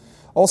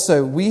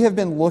Also, we have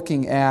been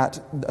looking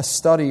at a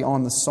study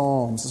on the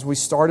Psalms as we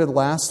started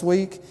last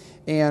week,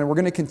 and we're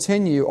going to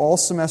continue all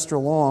semester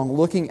long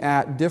looking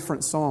at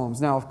different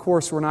Psalms. Now, of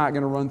course, we're not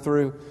going to run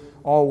through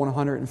all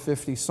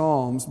 150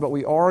 Psalms, but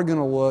we are going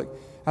to look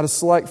at a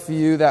select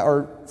few that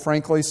are,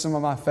 frankly, some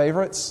of my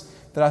favorites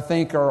that I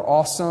think are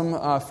awesome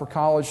for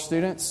college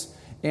students.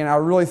 And I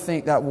really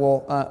think that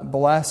will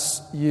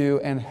bless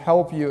you and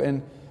help you,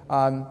 and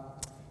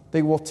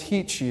they will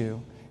teach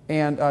you.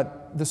 And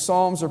the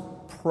Psalms are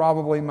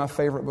probably my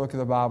favorite book of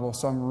the Bible,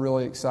 so I'm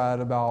really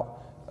excited about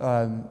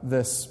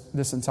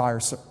this entire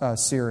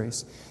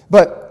series.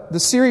 But the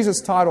series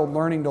is titled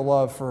Learning to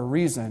Love for a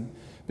reason,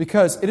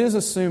 because it is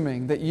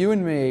assuming that you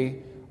and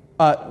me,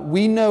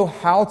 we know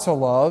how to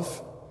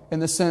love, in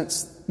the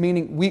sense,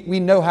 meaning we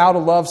know how to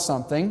love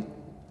something.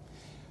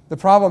 The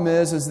problem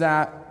is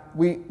that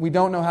we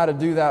don't know how to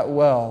do that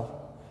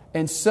well.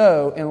 And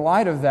so, in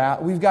light of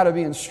that, we've got to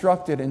be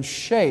instructed and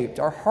shaped.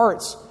 Our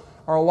hearts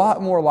are a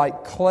lot more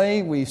like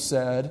clay, we've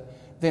said,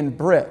 than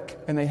brick.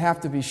 And they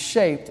have to be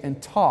shaped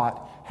and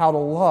taught how to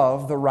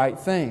love the right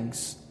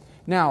things.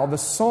 Now, the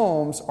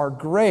Psalms are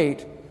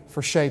great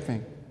for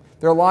shaping.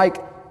 They're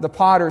like the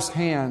potter's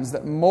hands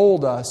that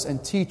mold us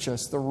and teach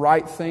us the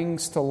right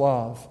things to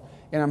love.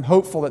 And I'm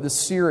hopeful that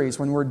this series,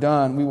 when we're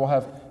done, we will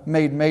have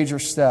made major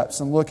steps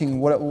in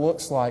looking what it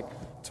looks like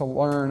to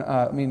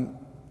learn,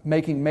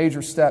 making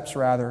major steps,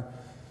 rather,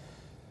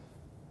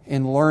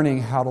 in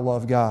learning how to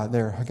love God.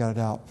 There, I got it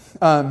out.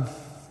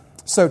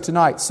 So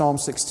tonight, Psalm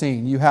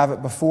 16. You have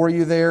it before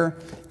you there,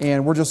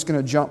 and we're just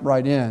going to jump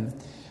right in.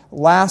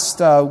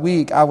 Last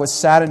week, I was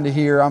saddened to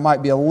hear, I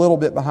might be a little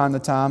bit behind the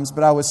times,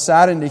 but I was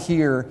saddened to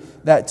hear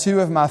that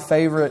two of my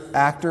favorite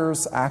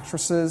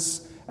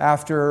actresses,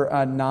 after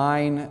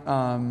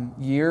 9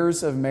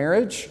 years of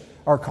marriage,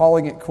 are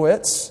calling it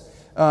quits.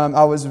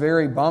 I was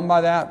very bummed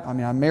by that.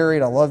 I'm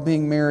married. I love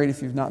being married.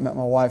 If you've not met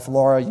my wife,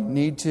 Laura, you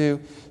need to.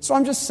 So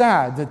I'm just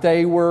sad that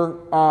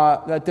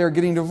they're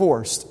getting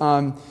divorced.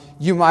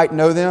 You might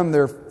know them.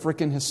 They're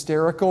freaking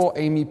hysterical.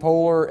 Amy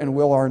Poehler and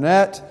Will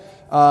Arnett.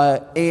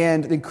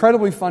 And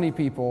incredibly funny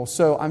people.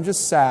 So I'm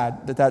just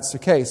sad that that's the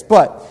case.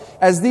 But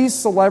as these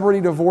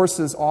celebrity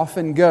divorces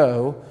often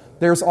go,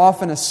 there's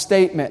often a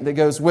statement that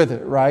goes with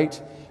it,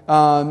 right?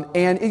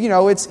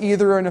 It's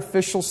either an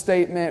official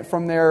statement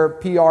from their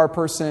PR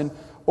person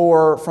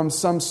or from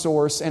some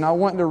source. And I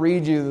want to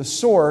read you the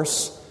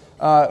source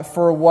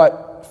for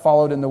what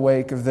followed in the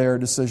wake of their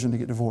decision to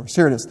get divorced.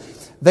 Here it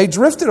is. They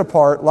drifted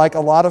apart like a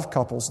lot of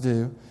couples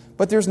do,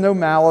 but there's no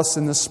malice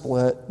in the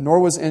split, nor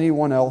was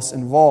anyone else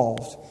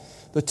involved.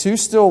 The two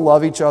still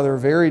love each other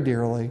very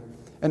dearly,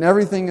 and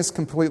everything is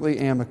completely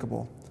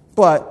amicable.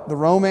 But the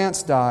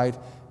romance died,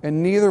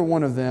 and neither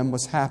one of them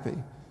was happy.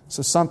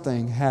 So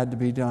something had to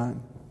be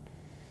done.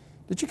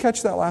 Did you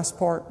catch that last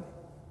part?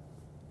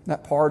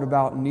 That part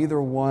about neither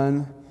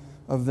one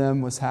of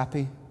them was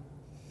happy?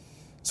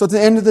 So at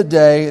the end of the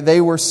day,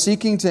 they were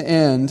seeking to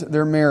end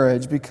their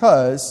marriage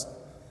because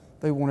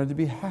they wanted to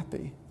be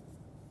happy.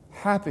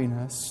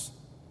 Happiness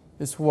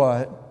is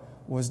what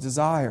was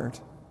desired.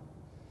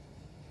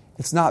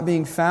 It's not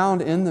being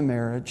found in the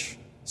marriage,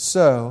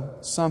 so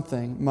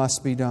something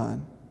must be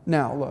done.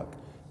 Now, look.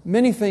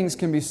 Many things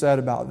can be said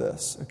about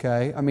this,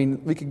 okay?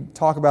 We could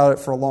talk about it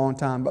for a long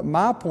time, but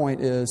my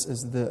point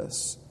is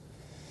this.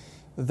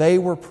 They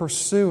were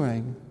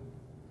pursuing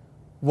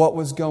what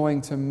was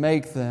going to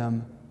make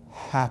them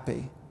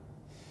happy.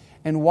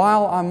 And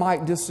while I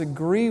might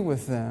disagree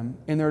with them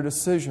in their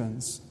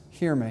decisions,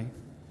 hear me,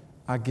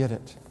 I get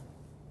it.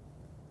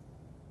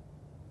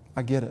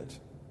 I get it.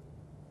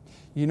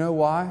 You know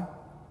why?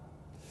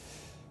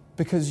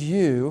 Because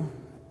you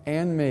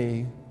and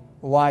me,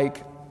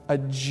 like a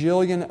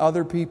jillion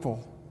other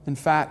people, in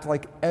fact,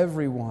 like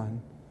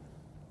everyone,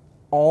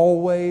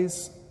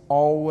 always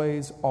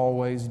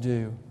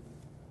do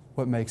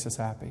what makes us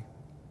happy.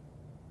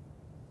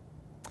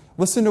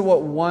 Listen to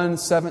what one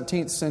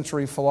 17th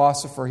century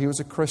philosopher, he was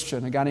a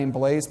Christian, a guy named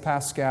Blaise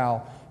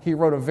Pascal, he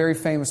wrote a very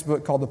famous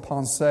book called The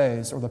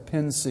Pensées, or The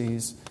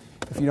Pensées,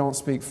 if you don't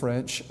speak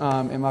French,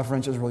 and my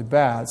French is really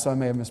bad, so I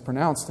may have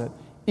mispronounced it.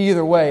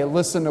 Either way,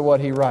 listen to what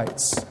he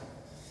writes.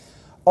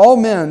 All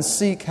men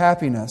seek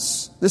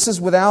happiness. This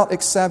is without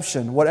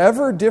exception.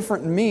 Whatever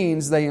different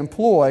means they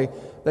employ,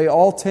 they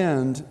all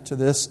tend to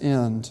this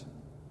end.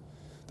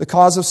 The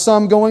cause of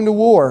some going to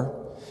war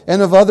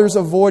and of others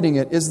avoiding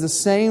it is the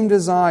same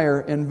desire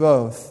in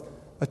both,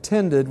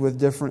 attended with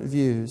different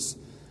views.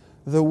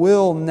 The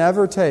will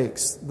never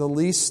takes the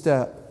least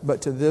step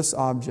but to this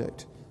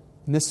object.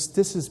 And this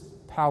is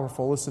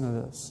powerful. Listen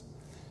to this.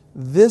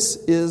 This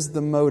is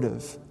the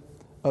motive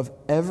of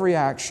every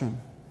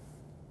action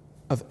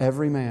of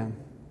every man,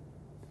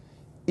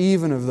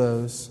 even of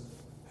those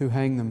who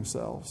hang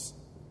themselves.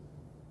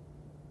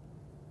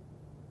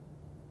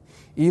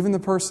 Even the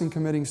person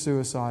committing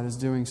suicide is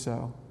doing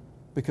so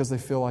because they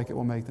feel like it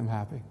will make them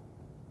happy.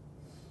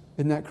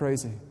 Isn't that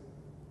crazy?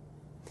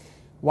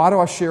 Why do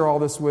I share all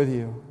this with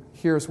you?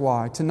 Here's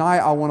why. Tonight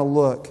I want to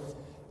look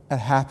at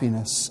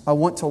happiness. I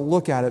want to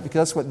look at it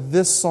because that's what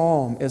this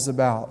psalm is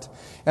about.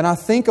 And I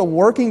think a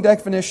working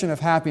definition of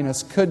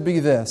happiness could be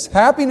this.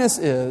 Happiness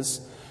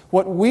is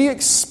what we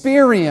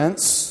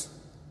experience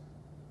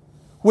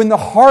when the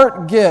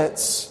heart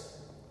gets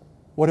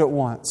what it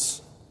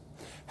wants.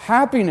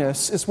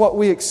 Happiness is what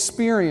we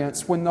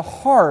experience when the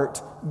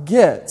heart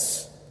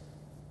gets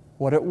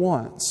what it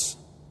wants.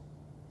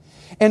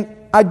 And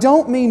I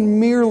don't mean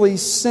merely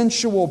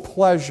sensual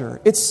pleasure.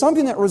 It's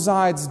something that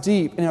resides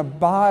deep and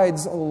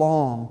abides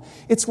long.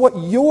 It's what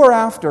you're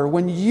after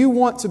when you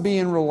want to be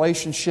in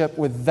relationship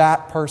with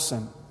that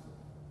person.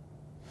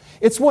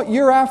 It's what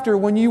you're after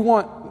when you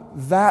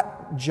want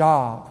that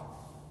job.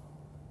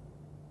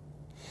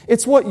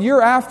 It's what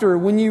you're after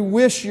when you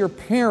wish your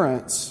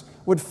parents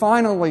would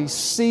finally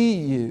see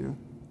you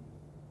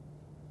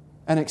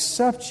and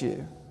accept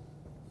you.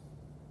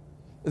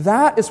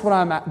 That is what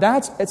I'm at.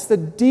 It's the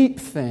deep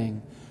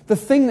thing. The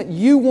thing that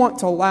you want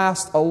to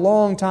last a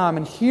long time.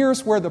 And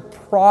here's where the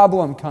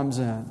problem comes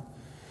in.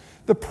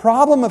 The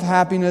problem of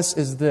happiness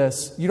is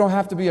this. You don't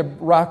have to be a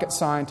rocket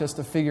scientist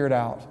to figure it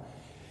out.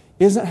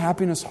 Isn't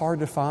happiness hard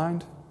to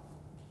find?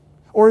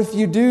 Or if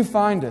you do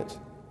find it,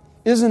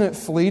 isn't it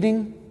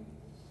fleeting?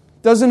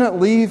 Doesn't it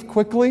leave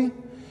quickly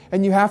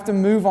and you have to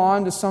move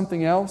on to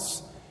something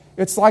else?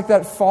 It's like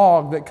that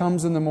fog that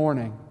comes in the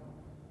morning.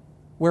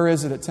 Where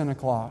is it at 10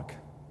 o'clock?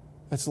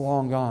 It's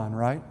long gone,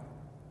 right?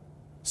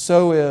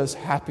 So is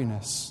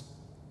happiness.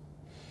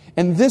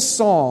 In this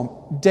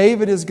psalm,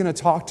 David is going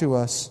to talk to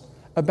us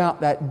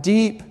about that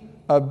deep,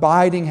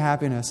 abiding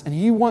happiness. And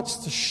he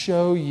wants to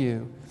show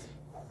you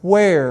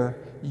where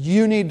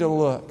you need to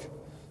look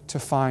to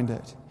find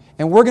it.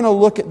 And we're going to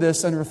look at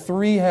this under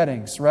 3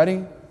 headings.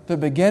 Ready? The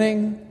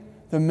beginning,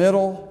 the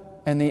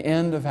middle, and the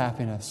end of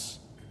happiness.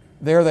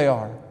 There they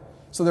are.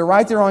 So they're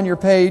right there on your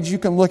page. You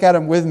can look at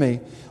them with me.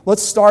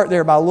 Let's start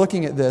there by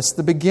looking at this,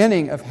 the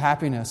beginning of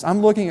happiness.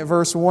 I'm looking at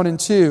verse 1 and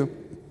 2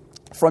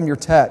 from your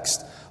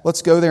text.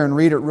 Let's go there and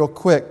read it real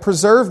quick.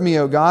 Preserve me,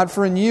 O God,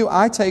 for in you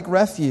I take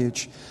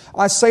refuge.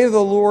 I say to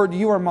the Lord,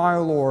 you are my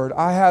Lord.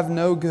 I have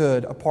no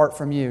good apart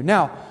from you.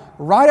 Now,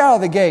 right out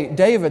of the gate,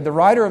 David, the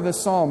writer of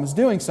this psalm, is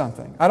doing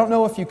something. I don't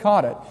know if you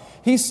caught it.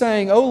 He's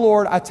saying, O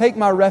Lord, I take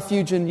my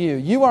refuge in you.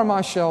 You are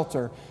my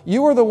shelter.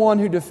 You are the one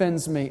who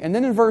defends me. And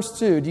then in verse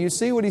 2, do you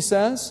see what he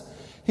says?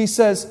 He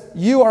says,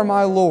 you are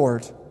my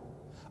Lord.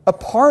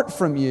 Apart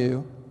from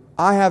you,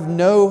 I have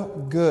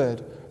no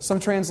good. Some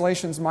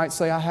translations might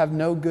say, I have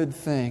no good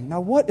thing. Now,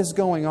 what is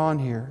going on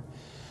here?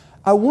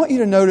 I want you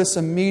to notice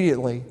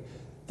immediately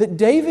that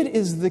David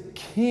is the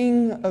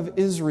king of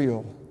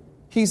Israel.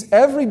 He's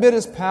every bit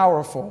as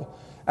powerful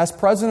as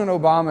President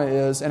Obama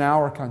is in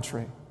our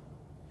country.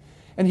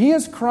 And he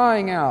is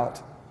crying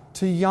out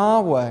to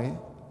Yahweh,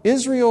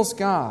 Israel's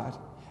God,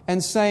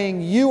 and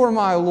saying, you are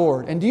my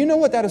Lord. And do you know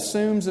what that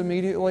assumes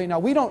immediately? Now,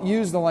 we don't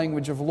use the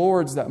language of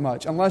lords that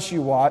much unless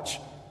you watch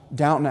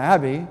Downton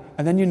Abbey,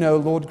 and then you know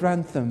Lord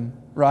Grantham,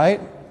 right?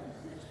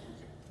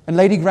 And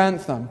Lady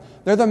Grantham.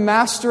 They're the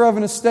master of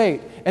an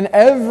estate, and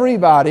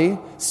everybody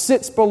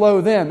sits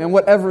below them, and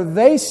whatever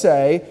they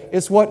say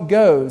is what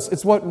goes.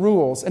 It's what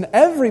rules. And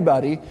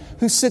everybody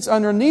who sits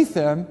underneath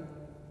them,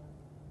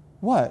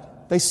 what?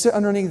 They sit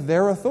underneath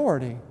their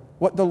authority.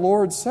 What the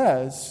Lord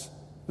says,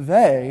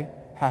 they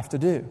have to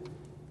do.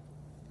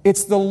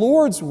 It's the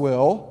Lord's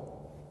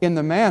will in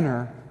the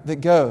manner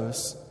that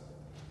goes.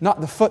 Not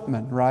the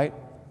footman, right?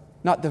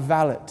 Not the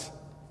valet,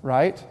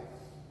 right?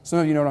 Some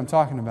of you know what I'm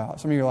talking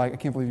about. Some of you are like, I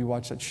can't believe you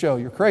watched that show.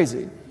 You're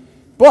crazy.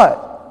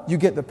 But you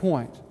get the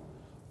point.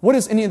 What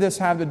does any of this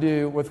have to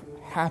do with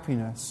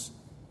happiness?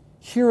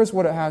 Here is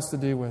what it has to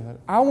do with it.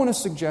 I want to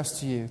suggest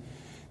to you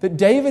that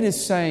David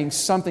is saying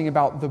something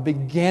about the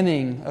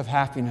beginning of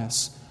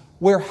happiness,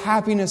 where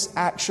happiness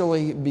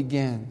actually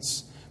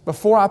begins.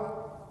 Before I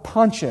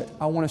punch it,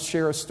 I want to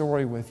share a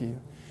story with you.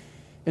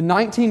 In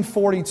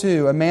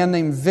 1942, a man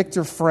named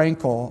Viktor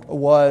Frankl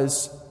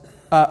was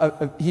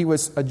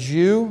a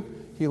Jew.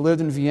 He lived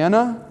in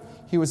Vienna.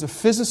 He was a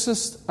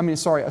psychiatrist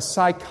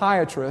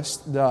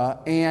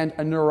and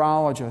a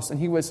neurologist. And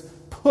he was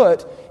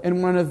put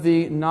in one of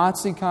the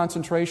Nazi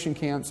concentration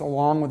camps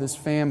along with his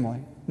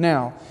family.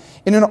 Now,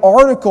 in an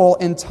article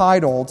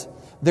entitled,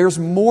 There's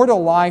More to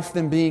Life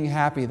Than Being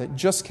Happy, that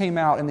just came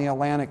out in the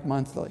Atlantic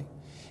Monthly,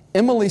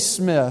 Emily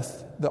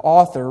Smith, the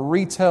author,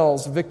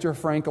 retells Viktor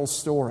Frankl's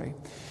story.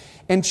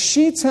 And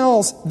she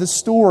tells the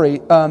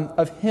story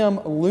of him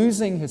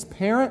losing his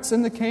parents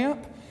in the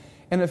camp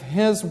and of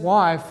his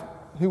wife,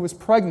 who was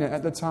pregnant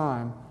at the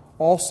time,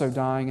 also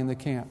dying in the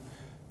camp.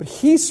 But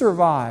he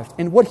survived.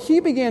 And what he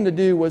began to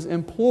do was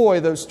employ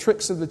those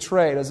tricks of the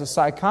trade as a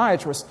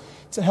psychiatrist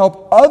to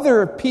help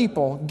other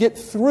people get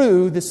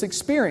through this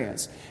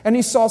experience. And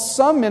he saw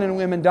some men and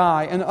women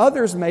die and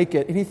others make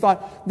it. And he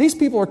thought, these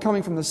people are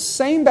coming from the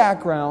same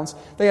backgrounds.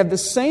 They have the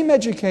same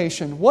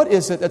education. What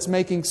is it that's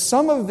making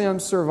some of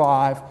them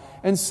survive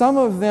and some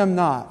of them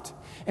not?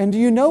 And do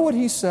you know what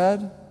he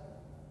said?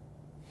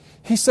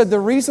 He said the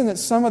reason that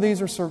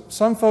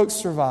some folks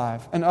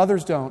survive and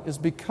others don't is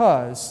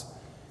because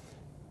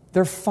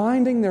they're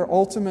finding their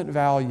ultimate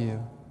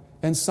value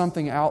in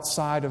something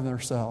outside of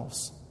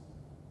themselves.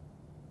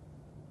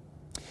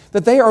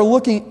 That they are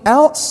looking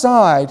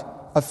outside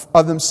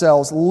of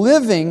themselves,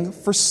 living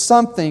for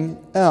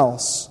something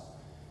else.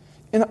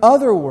 In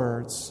other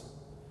words,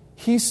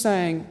 he's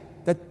saying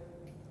that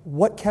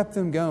what kept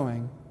them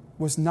going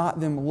was not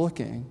them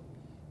looking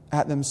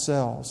at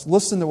themselves.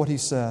 Listen to what he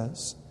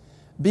says.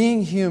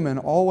 Being human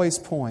always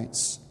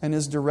points and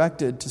is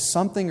directed to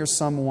something or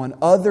someone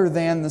other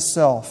than the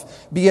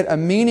self, be it a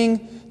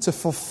meaning to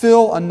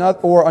fulfill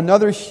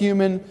another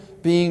human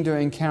being to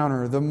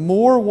encounter. The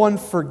more one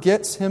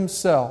forgets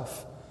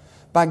himself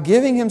by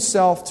giving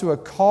himself to a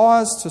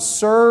cause to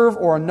serve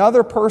or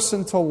another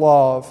person to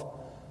love,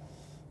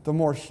 the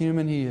more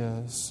human he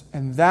is.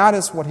 And that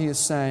is what he is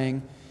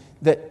saying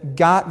that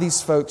got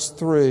these folks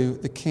through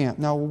the camp.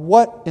 Now,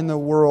 what in the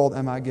world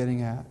am I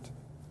getting at?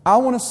 I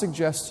want to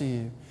suggest to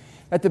you,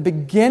 at the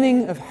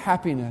beginning of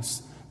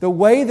happiness, the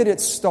way that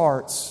it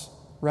starts,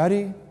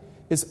 ready,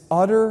 is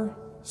utter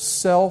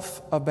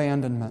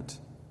self-abandonment.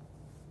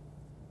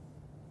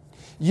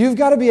 You've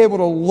got to be able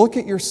to look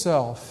at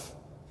yourself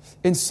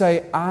and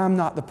say, I'm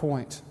not the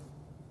point.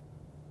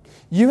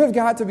 You have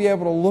got to be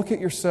able to look at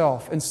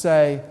yourself and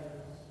say,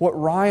 what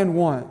Ryan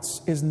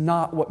wants is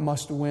not what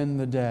must win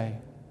the day.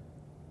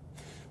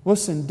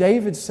 Listen,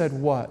 David said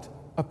what?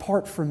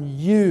 Apart from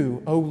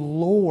you, O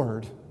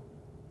Lord,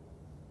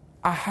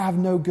 I have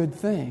no good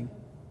thing.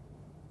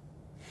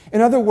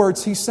 In other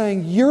words, he's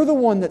saying, you're the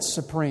one that's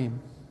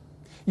supreme.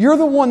 You're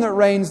the one that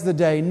reigns the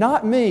day,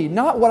 not me,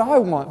 not what I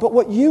want, but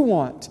what you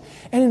want.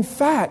 And in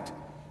fact,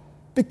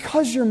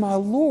 because you're my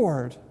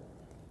Lord,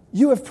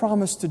 you have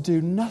promised to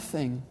do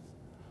nothing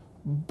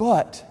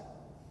but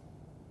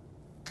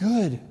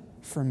good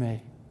for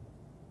me.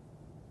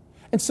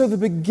 And so the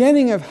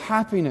beginning of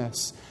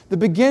happiness, the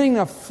beginning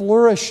of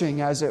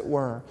flourishing, as it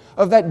were,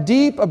 of that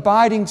deep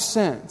abiding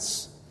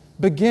sense,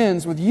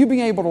 begins with you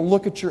being able to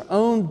look at your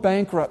own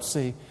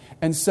bankruptcy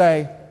and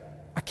say,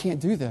 I can't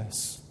do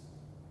this.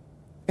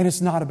 And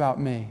it's not about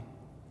me.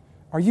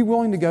 Are you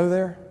willing to go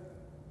there?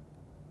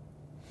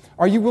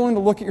 Are you willing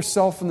to look at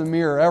yourself in the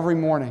mirror every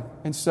morning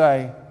and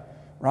say,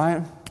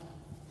 Ryan,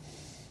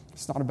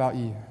 it's not about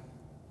you.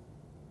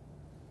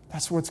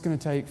 That's what it's going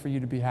to take for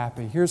you to be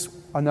happy. Here's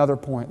another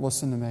point.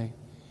 Listen to me.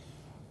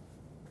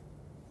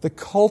 The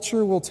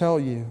culture will tell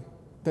you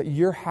that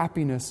your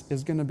happiness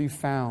is going to be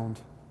found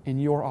in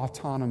your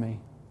autonomy,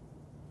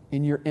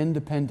 in your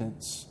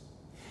independence.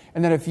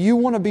 And that if you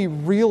want to be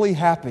really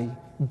happy,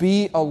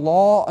 be a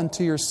law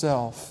unto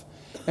yourself.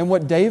 And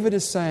what David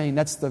is saying,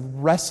 that's the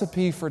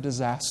recipe for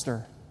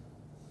disaster.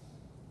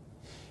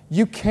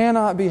 You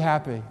cannot be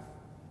happy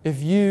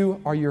if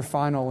you are your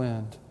final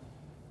end.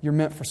 You're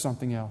meant for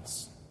something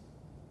else.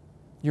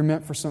 You're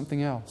meant for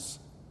something else.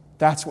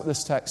 That's what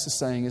this text is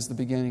saying is the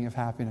beginning of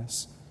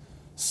happiness.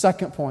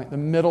 Second point, the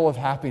middle of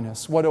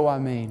happiness. What do I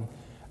mean?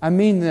 I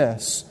mean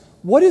this.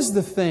 What is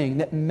the thing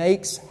that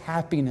makes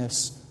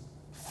happiness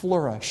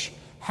flourish?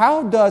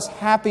 How does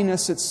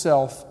happiness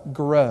itself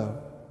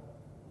grow?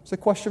 Does the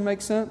question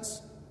make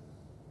sense?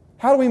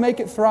 How do we make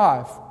it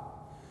thrive?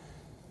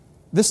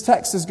 This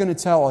text is going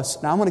to tell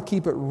us, now I'm going to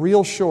keep it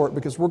real short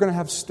because we're going to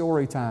have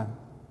story time.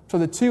 So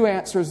the two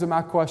answers to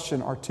my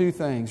question are two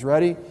things.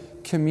 Ready?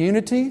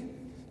 Community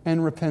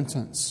and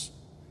repentance.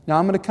 Now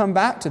I'm going to come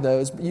back to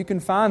those, but you can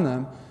find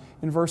them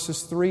in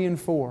verses 3 and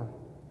 4.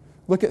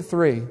 Look at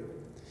 3.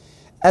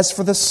 As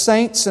for the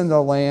saints in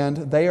the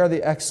land, they are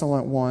the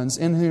excellent ones,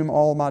 in whom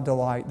all my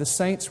delight. The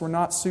saints were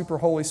not super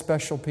holy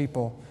special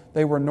people.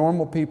 They were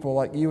normal people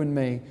like you and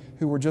me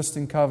who were just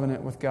in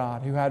covenant with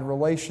God, who had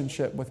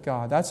relationship with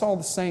God. That's all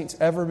the saints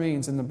ever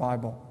means in the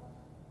Bible.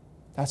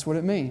 That's what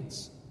it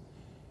means.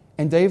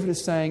 And David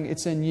is saying,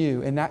 it's in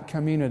you, in that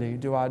community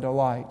do I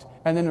delight.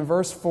 And then in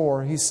verse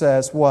 4, he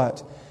says,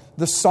 what?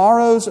 The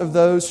sorrows of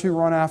those who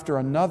run after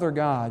another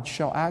god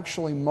shall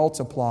actually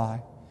multiply.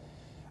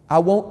 I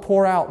won't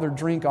pour out their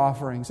drink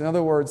offerings. In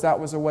other words, that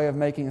was a way of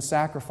making a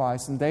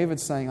sacrifice. And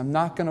David's saying, I'm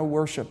not going to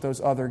worship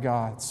those other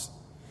gods.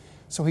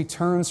 So he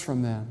turns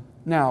from them.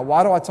 Now,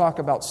 why do I talk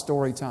about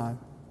story time?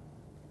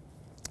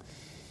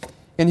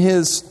 In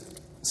his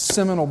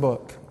seminal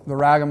book, The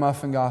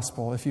Ragamuffin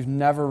Gospel, if you've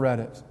never read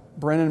it,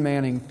 Brennan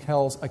Manning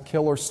tells a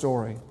killer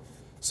story.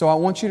 So I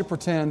want you to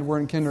pretend we're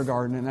in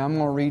kindergarten and I'm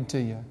going to read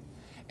to you.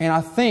 And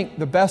I think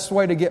the best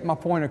way to get my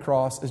point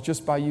across is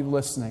just by you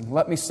listening.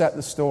 Let me set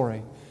the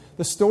story.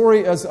 The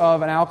story is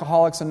of an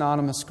Alcoholics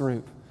Anonymous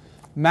group.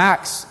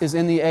 Max is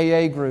in the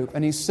AA group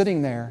and he's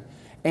sitting there.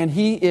 And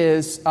he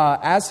is,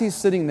 as he's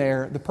sitting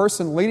there, the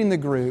person leading the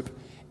group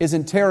is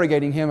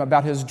interrogating him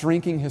about his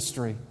drinking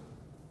history.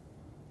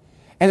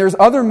 And there's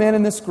other men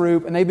in this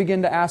group, and they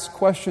begin to ask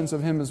questions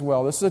of him as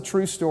well. This is a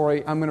true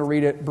story. I'm going to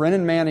read it.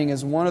 Brennan Manning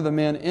is one of the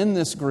men in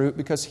this group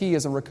because he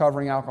is a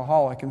recovering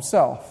alcoholic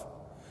himself.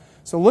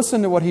 So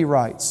listen to what he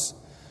writes.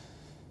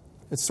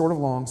 It's sort of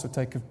long, so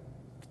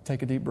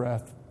take a deep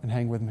breath and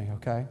hang with me,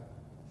 okay?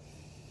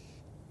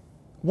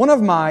 One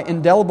of my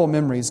indelible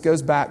memories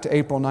goes back to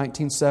April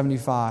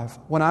 1975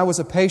 when I was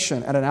a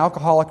patient at an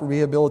alcoholic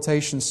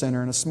rehabilitation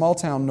center in a small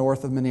town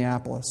north of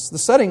Minneapolis. The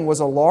setting was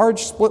a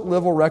large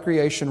split-level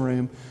recreation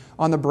room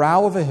on the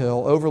brow of a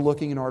hill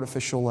overlooking an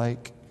artificial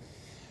lake.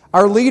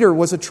 Our leader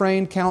was a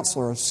trained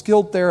counselor, a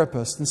skilled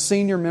therapist, and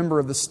senior member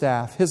of the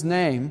staff. His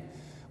name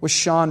was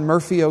Sean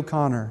Murphy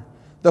O'Connor,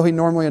 though he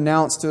normally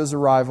announced to his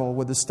arrival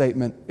with the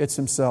statement, "It's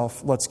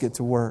himself, let's get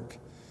to work."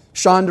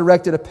 Sean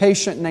directed a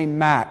patient named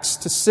Max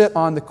to sit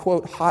on the,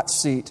 quote, hot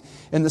seat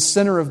in the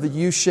center of the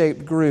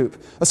U-shaped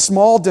group. A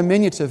small,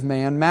 diminutive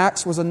man,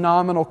 Max was a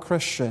nominal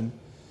Christian,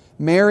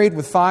 married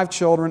with 5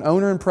 children,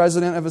 owner and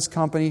president of his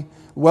company,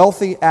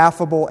 wealthy,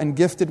 affable, and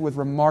gifted with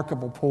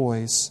remarkable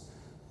poise.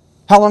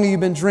 "How long have you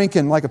been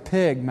drinking like a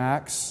pig,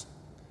 Max?"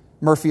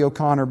 Murphy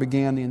O'Connor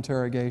began the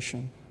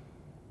interrogation.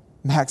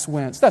 Max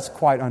winced. "That's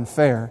quite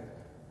unfair."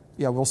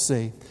 "Yeah, we'll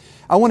see.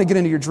 I want to get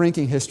into your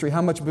drinking history.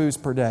 How much booze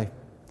per day?"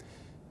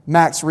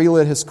 Max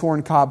relit his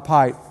corncob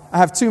pipe. "I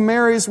have 2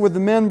 Marys with the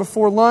men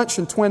before lunch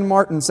and twin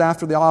Martins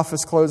after the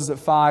office closes at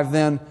 5.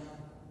 Then..."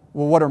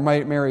 "Well, what are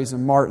Marys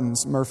and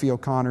Martins?" Murphy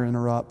O'Connor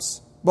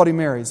interrupts. "Bloody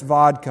Marys,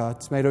 vodka,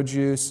 tomato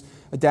juice,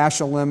 a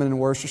dash of lemon and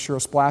Worcestershire,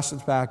 a splash of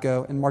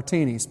tobacco, and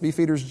martinis,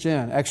 Beefeater's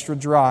gin, extra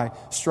dry,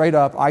 straight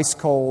up, ice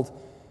cold,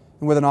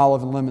 and with an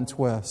olive and lemon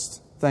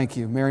twist." "Thank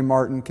you." Mary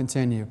Martin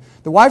continue.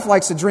 "The wife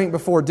likes to drink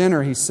before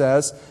dinner," he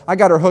says. "I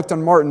got her hooked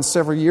on Martins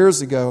several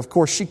years ago. Of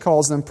course, she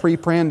calls them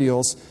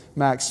pre-prandials."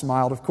 Max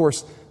smiled. "Of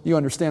course, you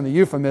understand the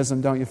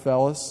euphemism, don't you,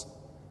 fellas?"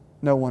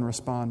 No one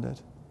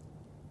responded.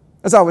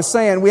 As I was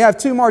saying, we have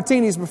 2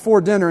 martinis before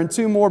dinner and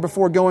 2 more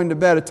before going to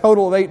bed. A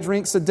total of 8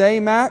 drinks a day,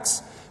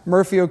 Max?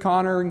 Murphy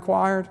O'Connor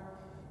inquired.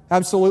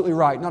 "Absolutely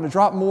right. Not a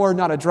drop more,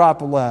 not a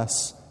drop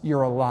less.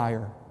 You're a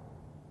liar."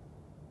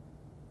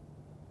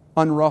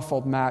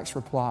 Unruffled, Max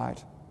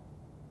replied,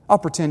 "I'll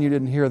pretend you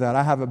didn't hear that.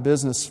 I have a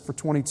business for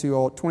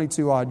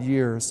 22 odd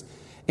years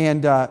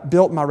and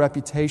built my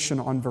reputation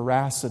on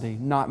veracity,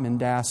 not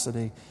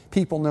mendacity.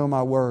 People know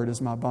my word is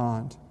my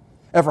bond."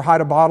 "Ever hide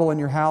a bottle in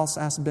your house?"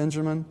 asked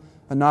Benjamin,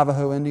 a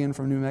Navajo Indian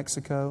from New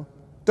Mexico.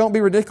 "Don't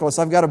be ridiculous.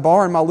 I've got a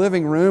bar in my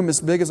living room as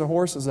big as a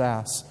horse's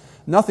ass."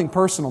 "Nothing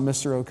personal,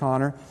 Mr.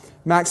 O'Connor."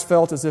 Max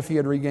felt as if he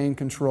had regained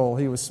control.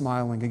 He was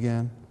smiling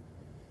again.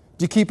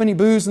 "Do you keep any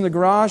booze in the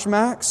garage,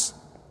 Max?"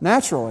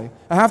 "Naturally.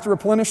 I have to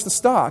replenish the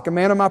stock. A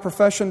man of my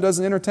profession does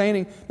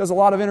a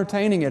lot of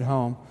entertaining at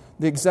home."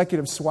 The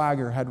executive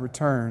swagger had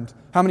returned.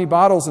 "How many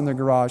bottles in the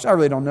garage?" "I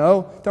really don't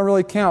know. Don't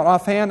really count.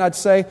 Offhand, I'd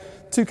say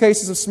 2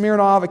 cases of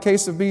Smirnoff, a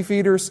case of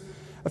Beefeaters,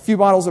 a few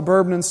bottles of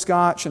bourbon and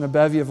scotch, and a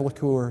bevy of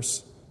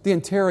liqueurs." The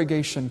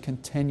interrogation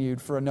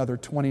continued for another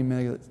 20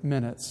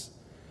 minutes.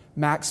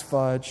 Max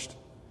fudged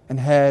and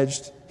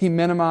hedged. He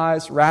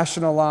minimized,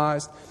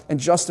 rationalized, and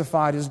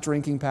justified his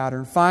drinking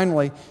pattern.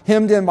 Finally,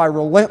 hemmed in by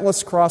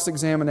relentless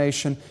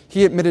cross-examination,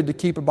 he admitted to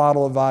keep a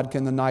bottle of vodka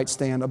in the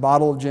nightstand, a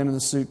bottle of gin in the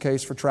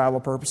suitcase for travel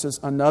purposes,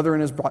 another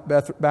in his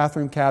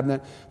bathroom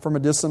cabinet for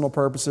medicinal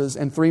purposes,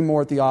 and 3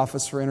 more at the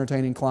office for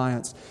entertaining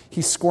clients.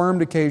 He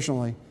squirmed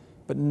occasionally,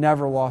 but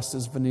never lost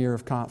his veneer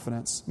of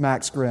confidence.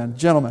 Max grinned.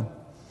 "Gentlemen,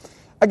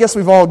 I guess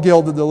we've all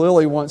gilded the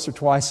lily once or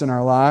twice in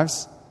our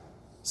lives."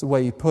 It's the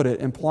way he put it,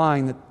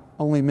 implying that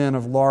only men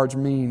of large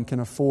means can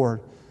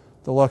afford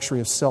the luxury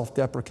of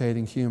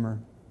self-deprecating humor.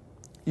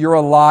 "You're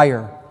a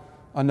liar,"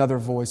 another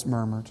voice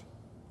murmured.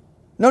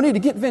 "No need to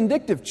get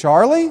vindictive,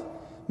 Charlie,"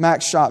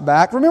 Max shot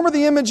back. "Remember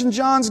the image in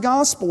John's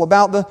Gospel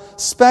about the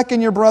speck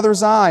in your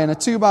brother's eye and a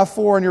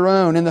 2x4 in your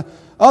own, and the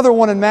other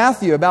one in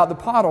Matthew about the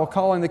pot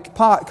calling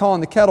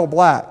the kettle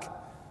black."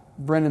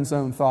 Brendan's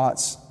own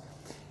thoughts.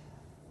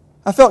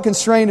 I felt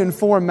constrained to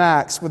inform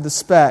Max with the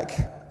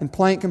speck. In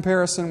plain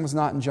comparison was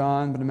not in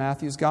John, but in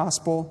Matthew's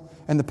Gospel.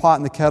 And the pot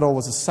and the kettle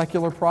was a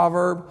secular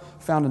proverb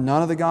found in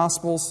none of the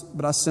Gospels,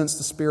 but I sensed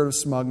a spirit of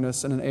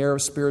smugness and an air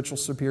of spiritual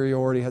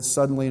superiority had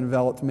suddenly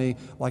enveloped me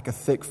like a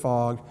thick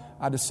fog.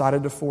 I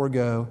decided to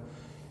forego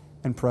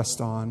and pressed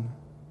on.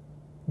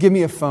 "Give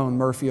me a phone,"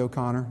 Murphy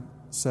O'Connor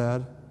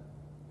said.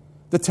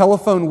 The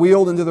telephone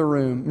wheeled into the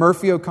room.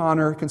 Murphy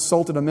O'Connor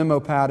consulted a memo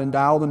pad and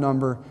dialed a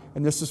number,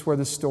 and this is where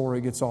the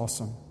story gets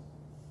awesome.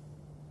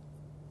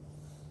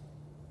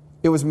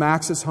 It was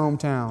Max's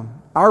hometown.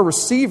 Our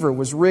receiver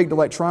was rigged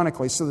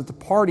electronically so that the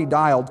party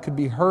dialed could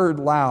be heard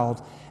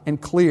loud and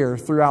clear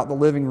throughout the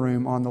living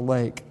room on the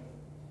lake.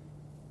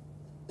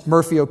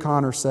 Murphy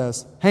O'Connor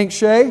says, "Hank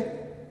Shea?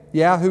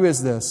 Yeah, who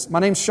is this? My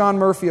name's Sean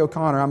Murphy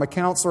O'Connor. I'm a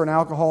counselor in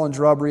Alcohol and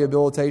Drug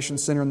Rehabilitation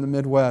Center in the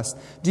Midwest.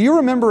 Do you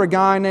remember a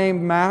guy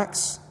named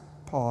Max?"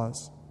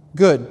 Pause.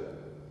 "Good.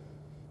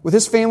 With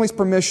his family's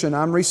permission,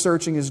 I'm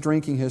researching his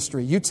drinking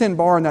history. You tend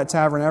bar in that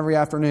tavern every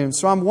afternoon,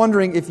 so I'm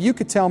wondering if you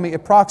could tell me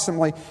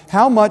approximately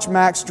how much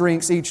Max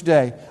drinks each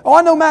day." "Oh,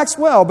 I know Max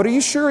well, but are you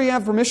sure you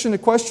have permission to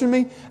question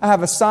me? I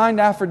have a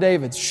signed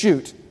affidavit."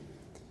 "Shoot.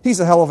 He's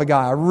a hell of a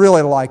guy. I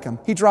really like him.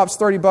 He drops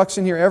 $30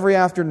 in here every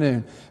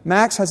afternoon.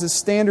 Max has his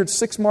standard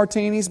 6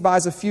 martinis,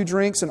 buys a few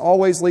drinks, and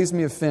always leaves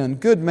me a fin.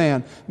 Good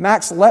man."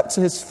 Max leapt to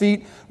his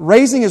feet,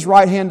 raising his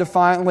right hand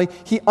defiantly.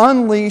 He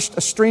unleashed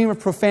a stream of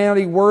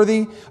profanity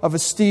worthy of a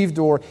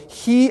stevedore.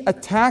 He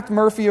attacked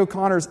Murphy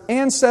O'Connor's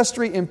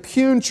ancestry,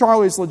 impugned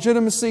Charlie's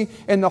legitimacy,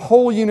 and the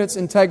whole unit's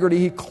integrity.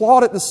 He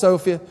clawed at the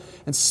sofa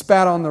and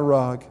spat on the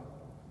rug.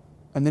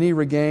 And then he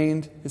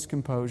regained his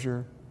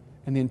composure,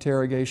 and the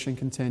interrogation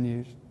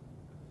continued.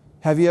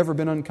 Have you ever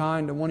been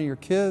unkind to one of your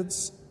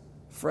kids?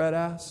 Fred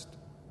asked.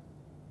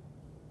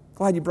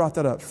 Glad you brought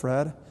that up,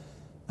 Fred.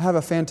 I have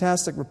a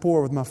fantastic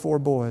rapport with my 4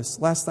 boys.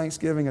 Last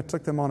Thanksgiving, I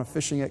took them on a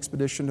fishing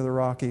expedition to the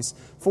Rockies.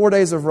 4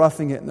 days of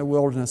roughing it in the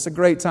wilderness. A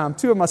great time.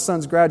 2 of my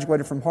sons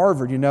graduated from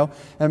Harvard,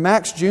 And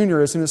Max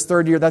Jr. is in his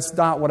 3rd year. That's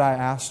not what I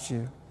asked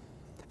you.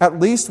 At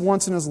least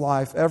once in his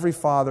life, every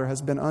father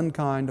has been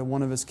unkind to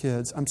one of his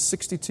kids. I'm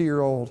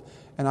 62-year-old,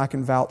 and I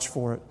can vouch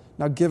for it.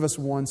 Now give us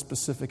one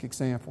specific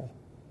example.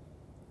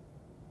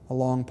 A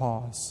long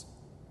pause.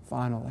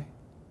 Finally.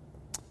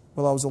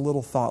 Well, I was a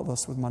little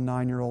thoughtless with my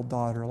 9-year-old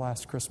daughter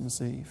last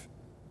Christmas Eve.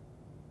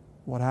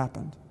 What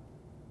happened?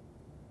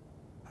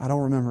 I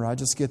don't remember. I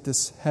just get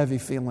this heavy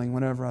feeling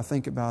whenever I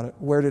think about it.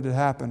 Where did it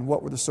happen?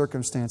 What were the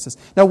circumstances?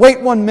 Now,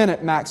 wait 1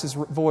 minute, Max's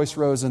voice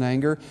rose in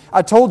anger.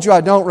 I told you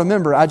I don't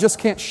remember. I just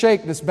can't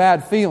shake this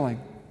bad feeling.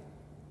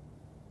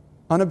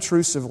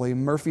 Unobtrusively,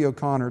 Murphy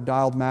O'Connor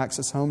dialed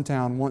Max's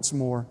hometown once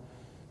more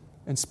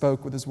and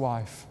spoke with his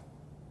wife.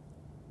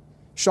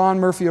 Sean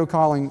Murphy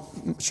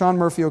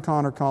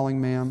O'Connor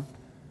calling, ma'am.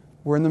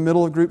 We're in the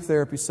middle of group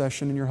therapy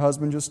session, and your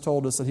husband just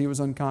told us that he was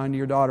unkind to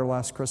your daughter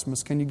last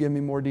Christmas. Can you give me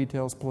more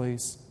details,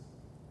 please?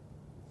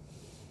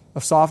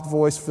 A soft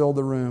voice filled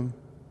the room.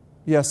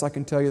 Yes, I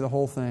can tell you the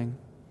whole thing.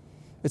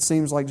 It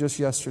seems like just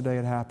yesterday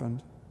it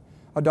happened.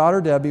 Our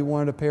daughter Debbie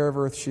wanted a pair of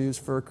earth shoes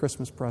for a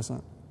Christmas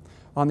present.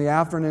 On the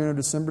afternoon of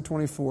December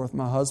 24th,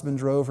 my husband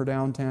drove her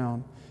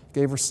downtown,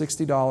 gave her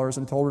 $60,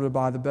 and told her to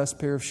buy the best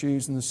pair of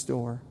shoes in the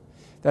store.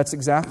 That's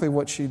exactly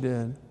what she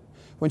did.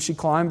 When she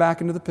climbed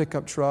back into the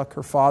pickup truck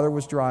her father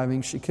was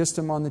driving, she kissed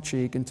him on the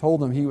cheek and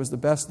told him he was the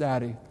best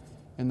daddy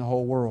in the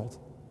whole world.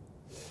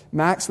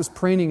 Max was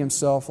preening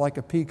himself like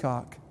a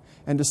peacock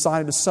and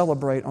decided to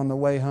celebrate on the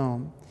way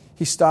home.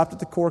 He stopped at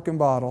the Cork and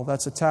Bottle,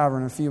 that's a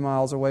tavern a few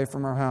miles away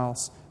from our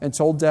house, and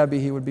told Debbie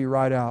he would be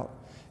right out.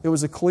 It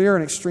was a clear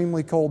and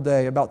extremely cold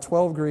day, about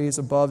 12 degrees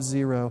above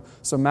zero,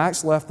 so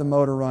Max left the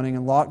motor running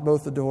and locked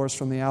both the doors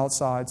from the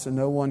outside so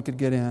no one could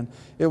get in.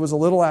 It was a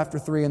little after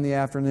 3 in the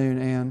afternoon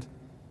and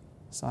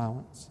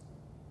silence.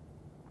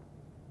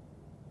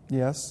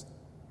 Yes?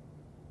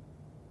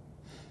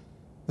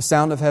 The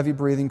sound of heavy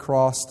breathing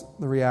crossed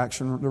the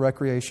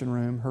recreation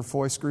room. Her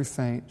voice grew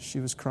faint. She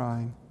was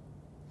crying.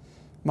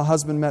 My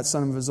husband met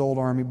some of his old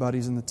Army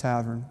buddies in the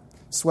tavern.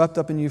 Swept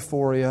up in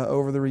euphoria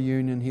over the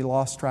reunion, he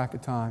lost track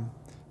of time,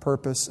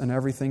 purpose, and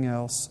everything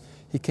else.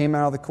 He came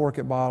out of the Cork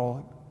and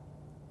Bottle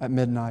at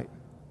midnight.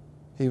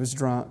 He was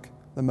drunk.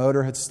 The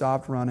motor had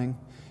stopped running,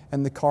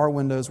 and the car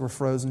windows were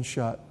frozen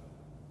shut.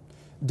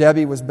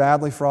 Debbie was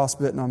badly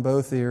frostbitten on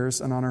both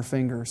ears and on her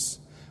fingers.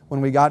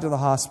 When we got to the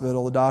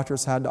hospital, the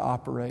doctors had to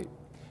operate.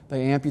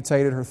 They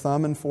amputated her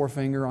thumb and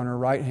forefinger on her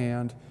right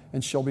hand,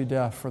 and she'll be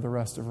deaf for the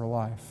rest of her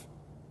life.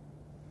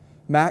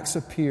 Max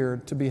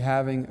appeared to be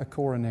having a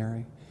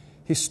coronary.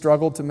 He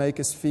struggled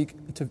his feet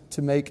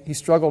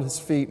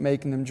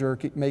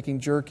making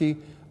jerky,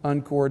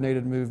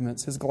 uncoordinated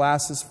movements. His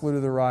glasses flew to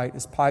the right,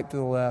 his pipe to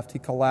the left. He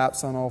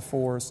collapsed on all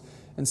fours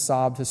and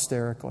sobbed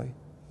hysterically.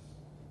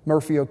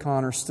 Murphy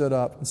O'Connor stood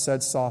up and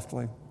said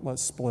softly,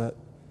 "Let's split."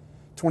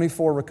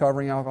 24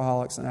 recovering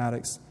alcoholics and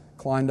addicts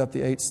climbed up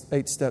the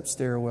eight-step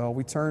stairwell.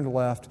 We turned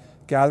left,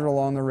 gathered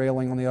along the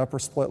railing on the upper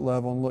split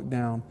level, and looked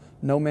down.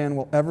 No man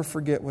will ever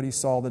forget what he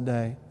saw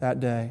that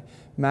day.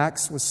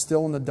 Max was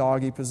still in the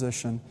doggy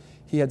position.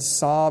 He had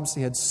sobs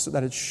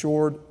that had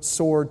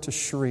soared to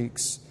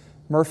shrieks.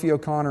 Murphy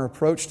O'Connor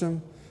approached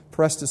him,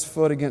 pressed his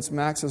foot against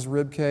Max's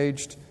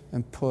ribcage,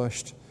 and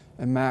pushed,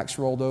 and Max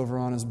rolled over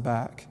on his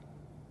back.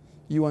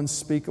 "You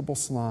unspeakable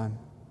slime,"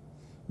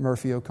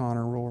 Murphy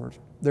O'Connor roared.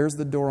 "There's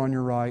the door on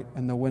your right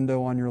and the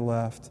window on your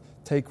left.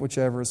 Take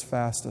whichever is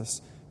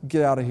fastest.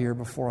 Get out of here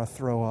before I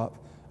throw up.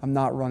 I'm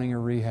not running a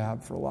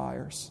rehab for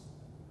liars."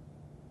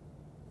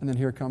 And then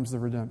here comes the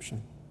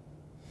redemption.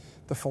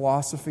 The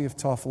philosophy of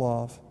tough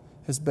love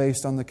is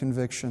based on the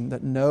conviction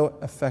that no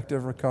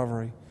effective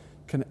recovery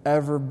can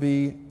ever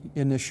be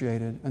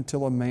initiated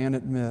until a man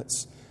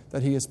admits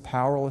that he is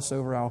powerless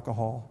over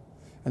alcohol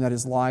and that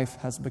his life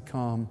has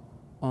become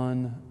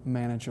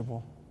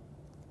unmanageable.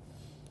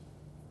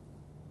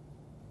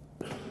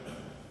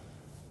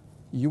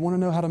 You want to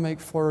know how to make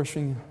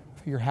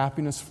your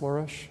happiness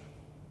flourish?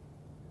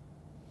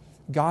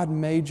 God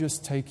may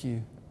just take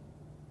you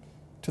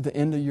to the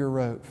end of your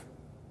rope,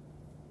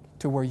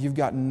 to where you've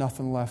got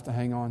nothing left to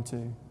hang on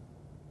to.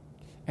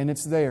 And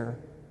it's there,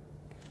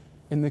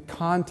 in the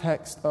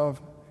context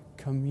of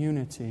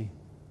community,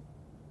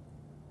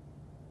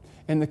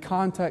 in the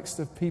context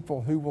of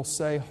people who will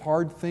say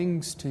hard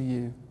things to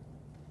you,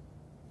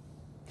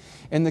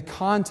 in the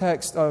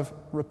context of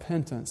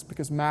repentance,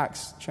 because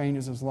Max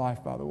changes his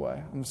life, by the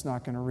way. I'm just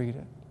not going to read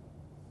it.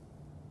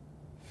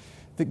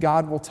 That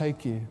God will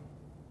take you.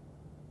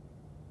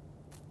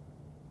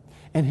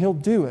 And He'll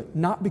do it,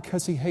 not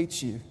because He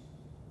hates you,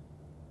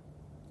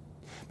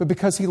 but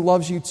because He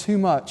loves you too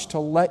much to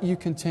let you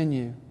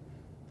continue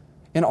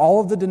in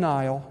all of the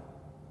denial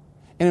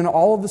and in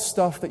all of the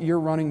stuff that you're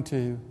running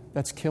to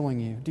that's killing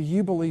you. Do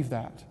you believe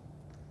that?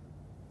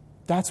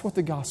 That's what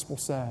the gospel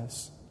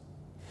says.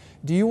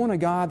 Do you want a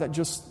God that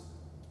just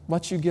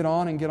lets you get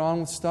on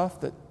with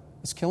stuff that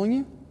is killing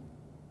you?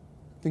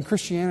 Then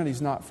Christianity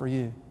is not for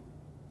you.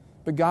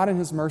 But God in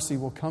His mercy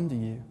will come to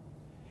you,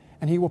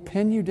 and He will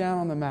pin you down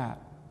on the mat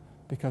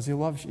because He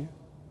loves you.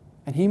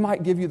 And He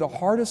might give you the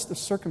hardest of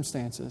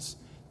circumstances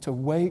to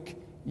wake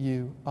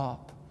you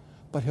up.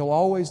 But He'll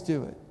always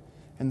do it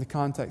in the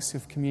context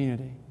of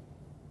community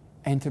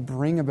and to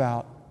bring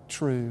about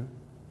true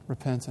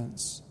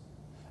repentance.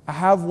 I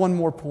have one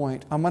more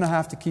point. I'm going to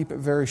have to keep it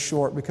very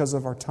short because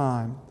of our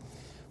time.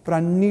 But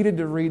I needed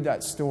to read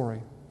that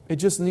story. It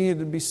just needed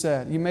to be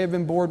said. You may have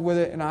been bored with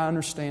it, and I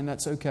understand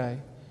that's okay.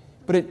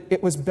 But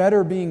it was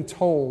better being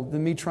told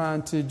than me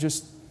trying to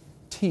just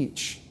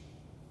teach.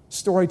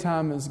 Story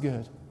time is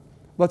good.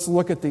 Let's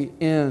look at the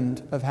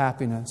end of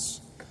happiness.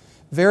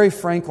 Very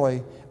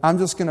frankly, I'm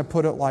just going to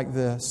put it like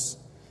this.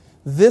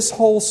 This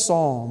whole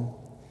psalm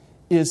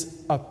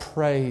is a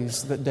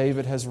praise that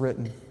David has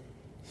written.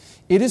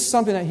 It is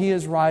something that he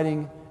is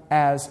writing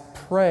as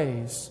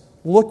praise.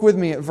 Look with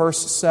me at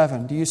verse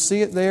 7. Do you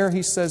see it there?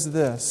 He says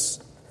this: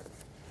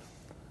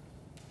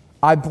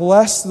 I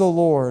bless the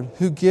Lord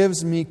who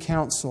gives me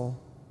counsel.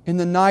 In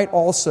the night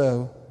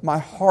also my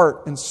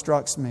heart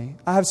instructs me.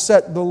 I have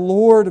set the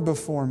Lord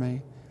before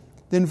me.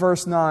 Then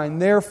verse 9,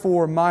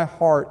 therefore my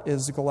heart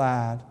is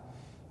glad.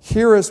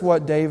 Here is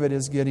what David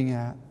is getting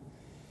at.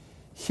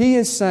 He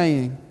is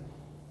saying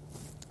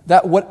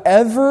that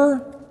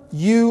whatever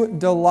you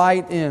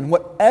delight in,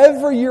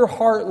 whatever your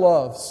heart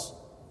loves,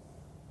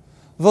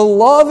 the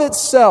love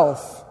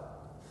itself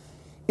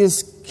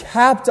is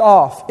capped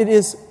off. It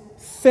is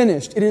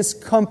finished. It is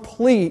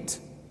complete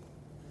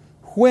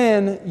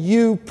when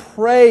you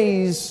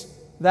praise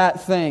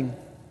that thing.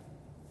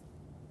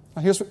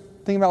 Now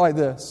think about it like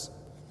this.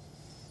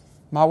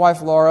 My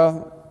wife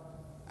Laura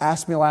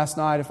asked me last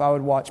night if I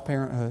would watch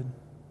Parenthood.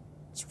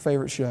 It's her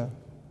favorite show.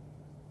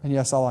 And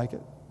yes, I like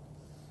it.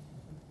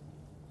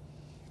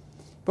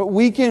 But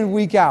week in,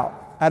 week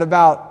out, at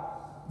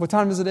about, what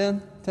time does it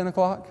end? 10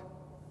 o'clock?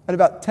 At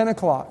about 10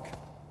 o'clock.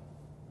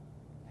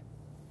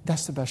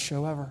 That's the best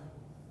show ever.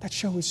 That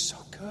show is so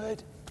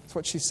good. That's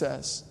what she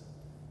says.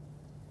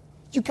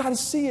 You got to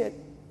see it.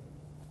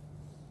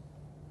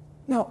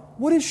 Now,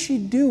 what is she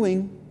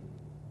doing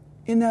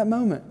in that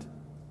moment?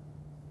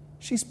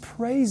 She's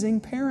praising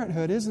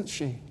Parenthood, isn't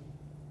she?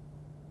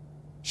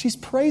 She's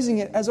praising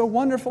it as a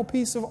wonderful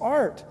piece of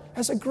art,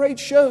 as a great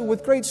show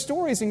with great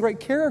stories and great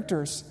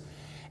characters.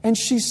 And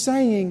she's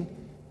saying,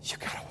 you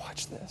got to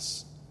watch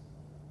this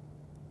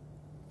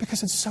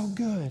because it's so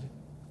good.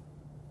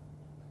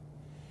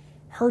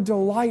 Her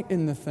delight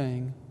in the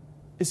thing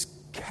is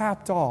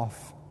capped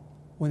off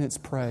when it's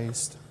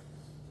praised.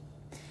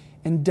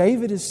 And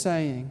David is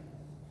saying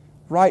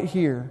right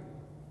here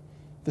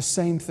the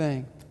same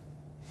thing.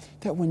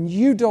 That when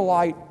you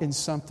delight in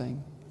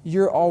something,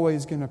 you're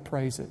always going to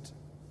praise it.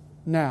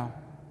 Now,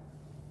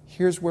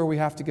 here's where we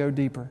have to go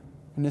deeper,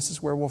 and this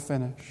is where we'll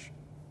finish.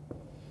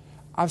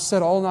 I've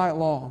said all night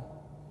long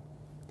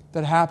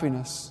that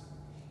happiness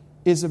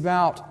is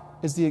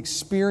the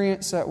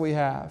experience that we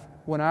have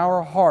when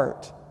our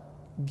heart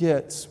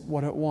gets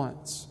what it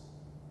wants.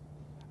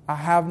 I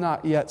have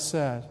not yet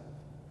said,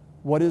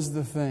 what is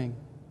the thing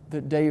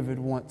that David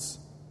wants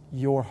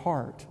your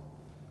heart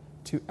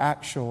to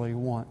actually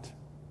want?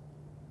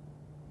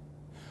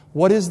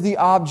 What is the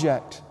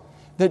object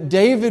that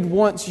David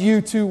wants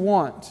you to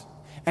want?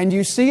 And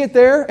you see it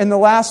there in the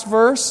last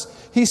verse.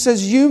 He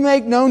says, you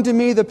make known to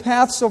me the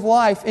paths of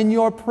life. In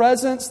your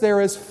presence there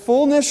is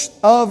fullness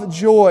of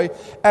joy.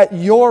 At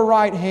your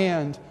right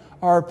hand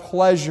are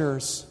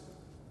pleasures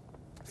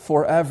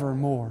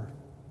forevermore.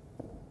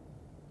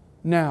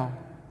 Now,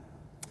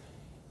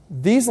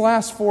 these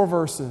last 4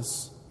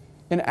 verses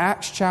in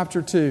Acts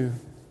chapter 2,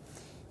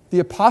 the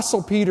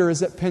Apostle Peter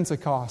is at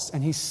Pentecost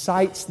and he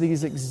cites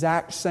these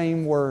exact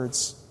same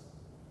words.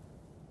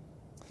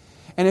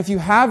 And if you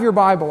have your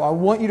Bible, I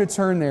want you to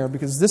turn there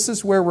because this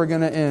is where we're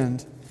going to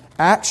end.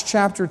 Acts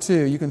chapter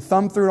 2. You can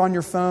thumb through it on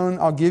your phone.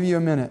 I'll give you a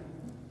minute.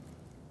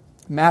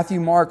 Matthew,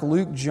 Mark,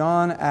 Luke,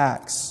 John,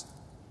 Acts.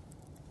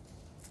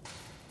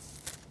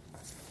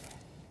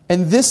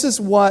 And this is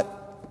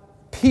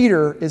what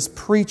Peter is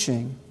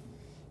preaching.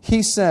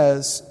 He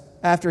says,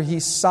 after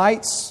he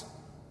cites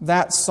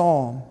that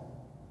psalm,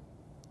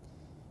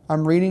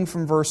 I'm reading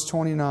from verse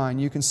 29.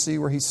 You can see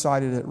where he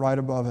cited it right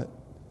above it.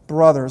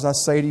 Brothers, I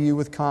say to you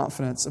with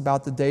confidence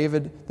about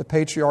the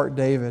patriarch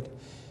David,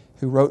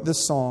 who wrote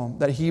this psalm,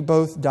 that he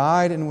both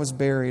died and was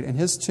buried, and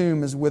his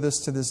tomb is with us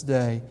to this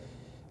day.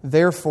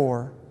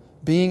 Therefore,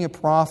 being a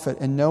prophet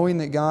and knowing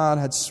that God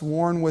had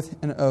sworn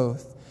with an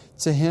oath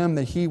to him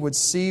that he would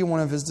see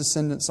one of his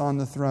descendants on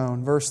the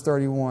throne, verse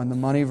 31, the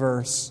money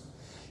verse,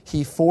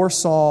 he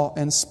foresaw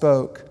and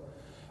spoke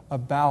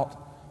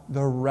about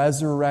the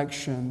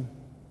resurrection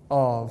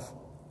of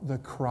the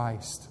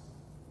Christ.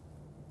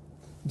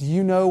 Do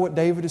you know what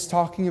David is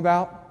talking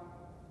about?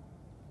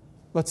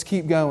 Let's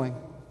keep going.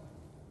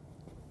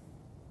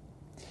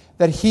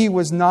 that He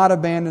was not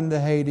abandoned to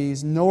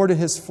Hades, nor did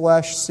His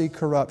flesh see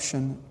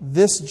corruption.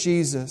 This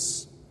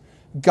Jesus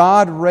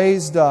God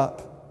raised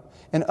up,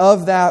 and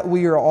of that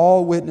we are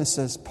all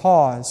witnesses.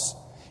 Pause.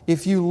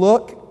 If you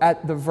look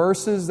at the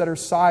verses that are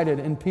cited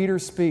in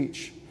Peter's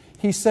speech,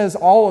 he says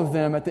all of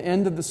them at the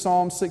end of the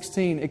Psalm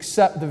 16,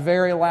 except the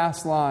very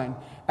last line,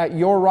 "At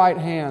your right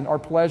hand are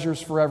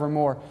pleasures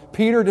forevermore."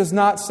 Peter does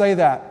not say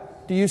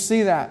that. Do you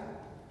see that?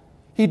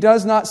 He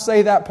does not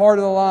say that part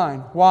of the line.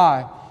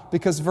 Why?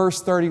 Because verse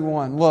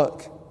 31,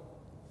 look.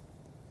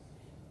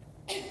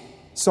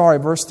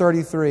 Verse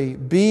 33.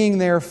 Being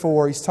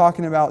therefore, he's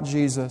talking about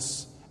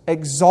Jesus,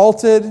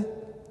 exalted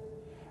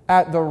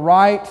at the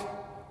right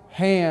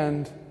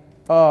hand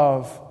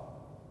of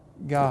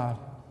God.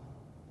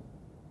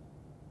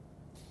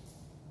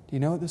 Do you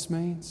know what this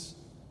means?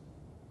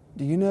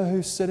 Do you know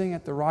who's sitting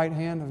at the right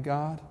hand of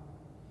God?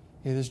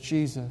 It is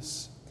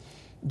Jesus.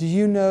 Do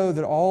you know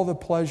that all the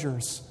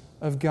pleasures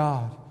of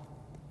God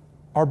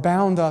are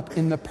bound up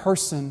in the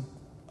person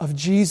of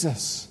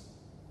Jesus?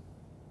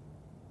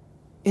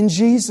 In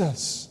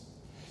Jesus.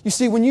 You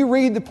see, when you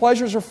read the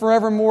pleasures are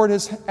forevermore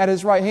at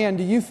His right hand,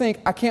 do you think,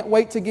 I can't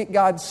wait to get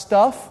God's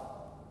stuff?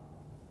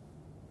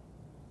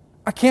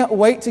 I can't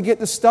wait to get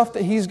the stuff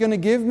that He's going to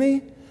give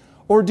me?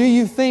 Or do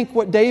you think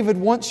what David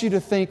wants you to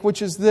think,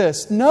 which is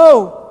this?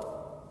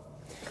 No.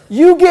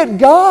 You get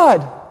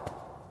God.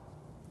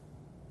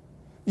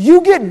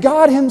 You get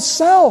God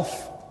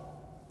Himself.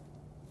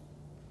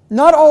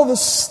 Not all the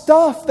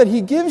stuff that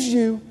He gives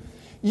you.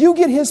 You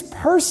get His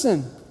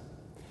person.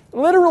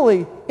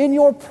 Literally, in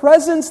your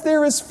presence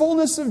there is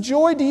fullness of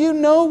joy. Do you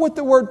know what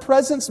the word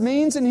presence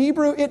means in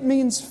Hebrew? It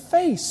means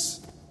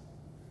face.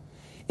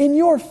 In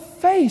your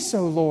face,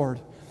 O Lord,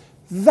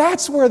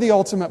 that's where the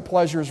ultimate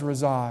pleasures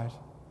reside.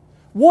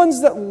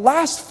 Ones that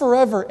last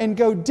forever and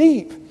go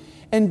deep.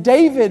 And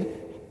David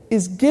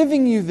is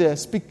giving you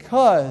this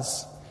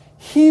because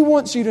he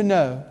wants you to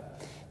know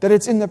that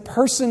it's in the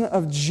person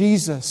of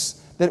Jesus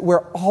that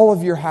where all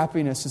of your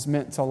happiness is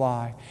meant to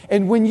lie.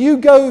 And when you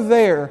go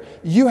there,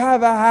 you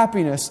have a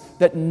happiness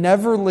that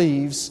never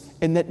leaves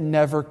and that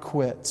never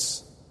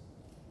quits.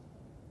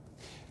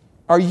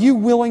 Are you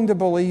willing to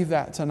believe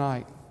that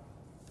tonight?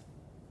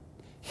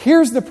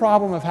 Here's the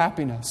problem of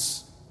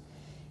happiness.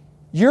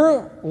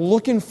 You're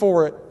looking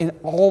for it in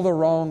all the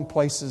wrong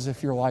places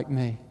if you're like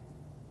me.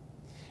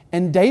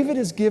 And David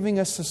is giving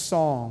us a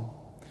song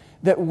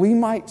that we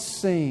might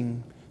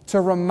sing to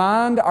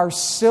remind our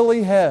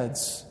silly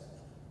heads,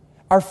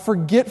 our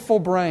forgetful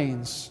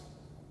brains.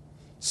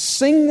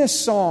 Sing this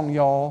song,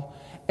 y'all,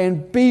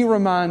 and be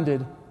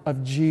reminded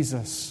of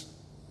Jesus.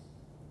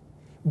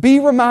 Be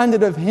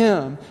reminded of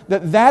Him,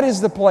 that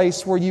is the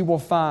place where you will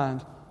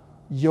find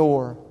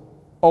your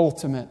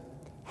ultimate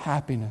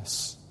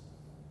happiness.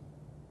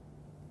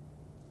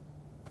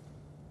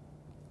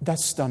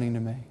 That's stunning to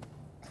me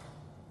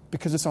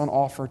because it's on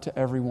offer to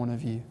every one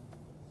of you.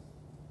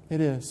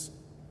 It is.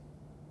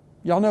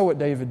 Y'all know what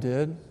David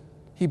did.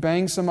 He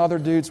banged some other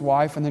dude's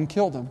wife and then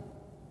killed him.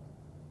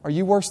 Are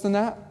you worse than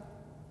that?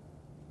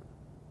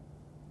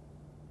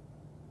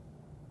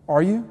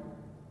 Are you?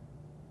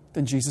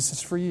 Then Jesus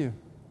is for you.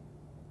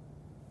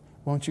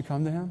 Won't you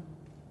come to Him?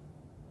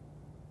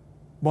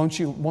 Won't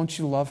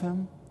you love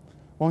Him?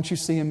 Won't you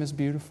see Him as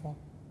beautiful?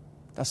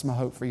 That's my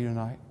hope for you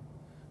tonight.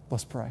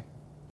 Let's pray.